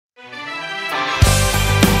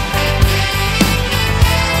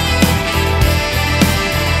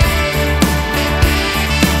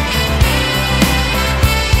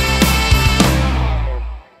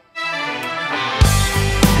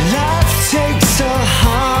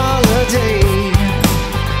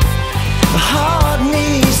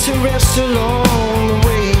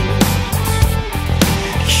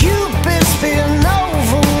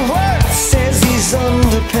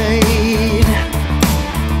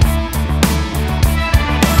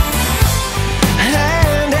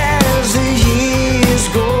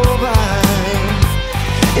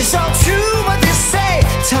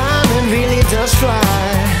does fly.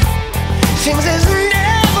 Seems there's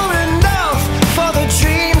never enough for the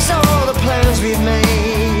dreams or the plans we've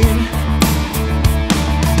made.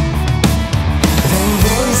 Then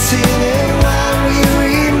once in a while we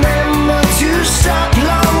remember to stop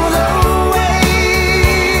along the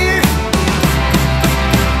way.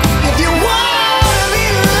 If you wanna be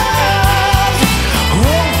loved,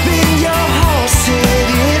 open your heart, set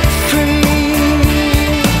it free.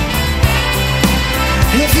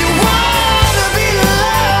 If you wanna be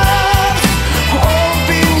loved,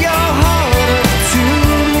 open your heart up to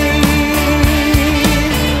me.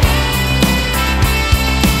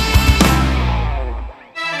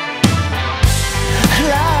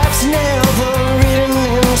 Life's never written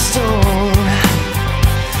in stone,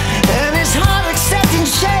 and it's hard accepting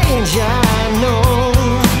change, I know.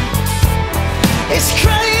 It's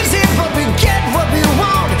crazy, but we get what we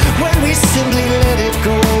want when we simply let it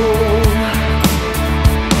go.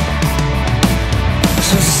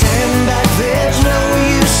 So stand back, there's no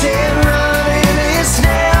use in running, it's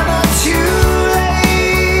never too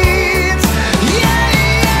late. Yeah,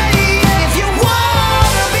 yeah, yeah. If you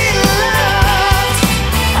wanna be loved,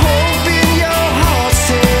 open your heart,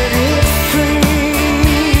 set it free.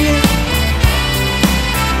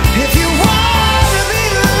 If you wanna be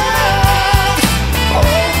loved,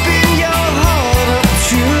 open your heart up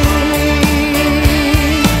to me.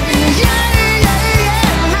 Yeah, yeah,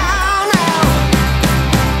 yeah, now, now.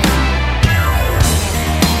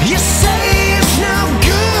 You say it's no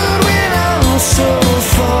good when I'm so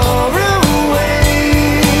far away.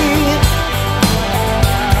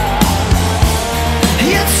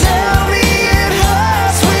 You tell me it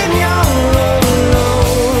hurts when you're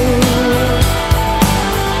alone.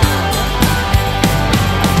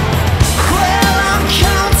 Well, I'm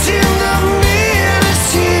counting the minutes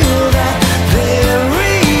till that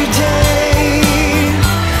very day.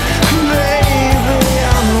 Baby,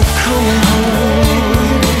 I'm coming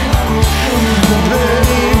home.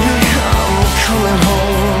 Baby, I'm coming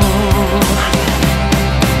home.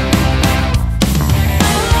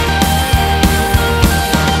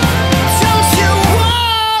 Don't you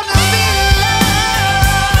wanna be loved?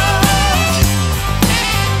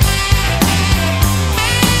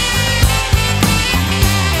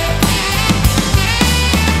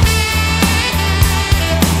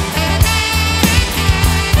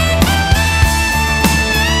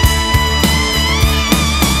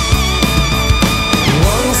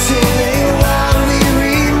 Once in a while we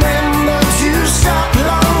remember to stop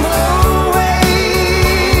along the way.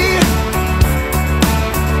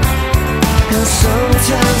 And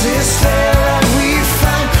sometimes it's fair that we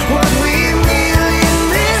find what we really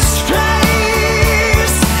misplaced.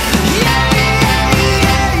 Yeah, yeah,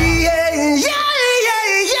 yeah, yeah, yeah, yeah,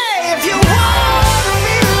 yeah. If you wanna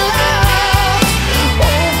be loved,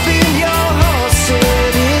 open your heart,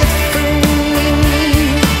 set it free.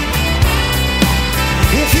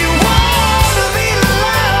 If you wanna be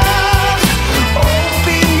loved,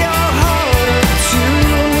 open your heart up to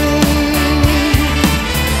me.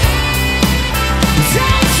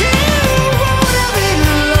 Don't you wanna be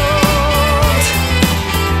loved?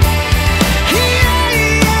 Yeah,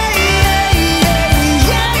 yeah, yeah,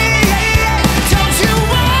 yeah, yeah, yeah. Don't you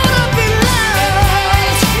wanna be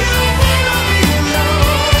loved? You wanna be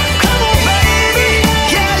loved? Come on, baby.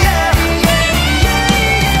 Yeah, yeah, yeah, yeah.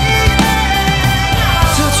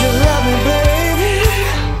 Don't you love me, baby?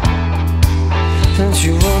 Don't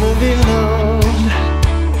you wanna be loved?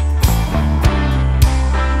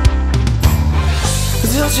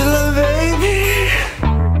 Don't you love me, baby?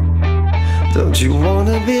 Don't you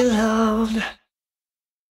wanna be loved?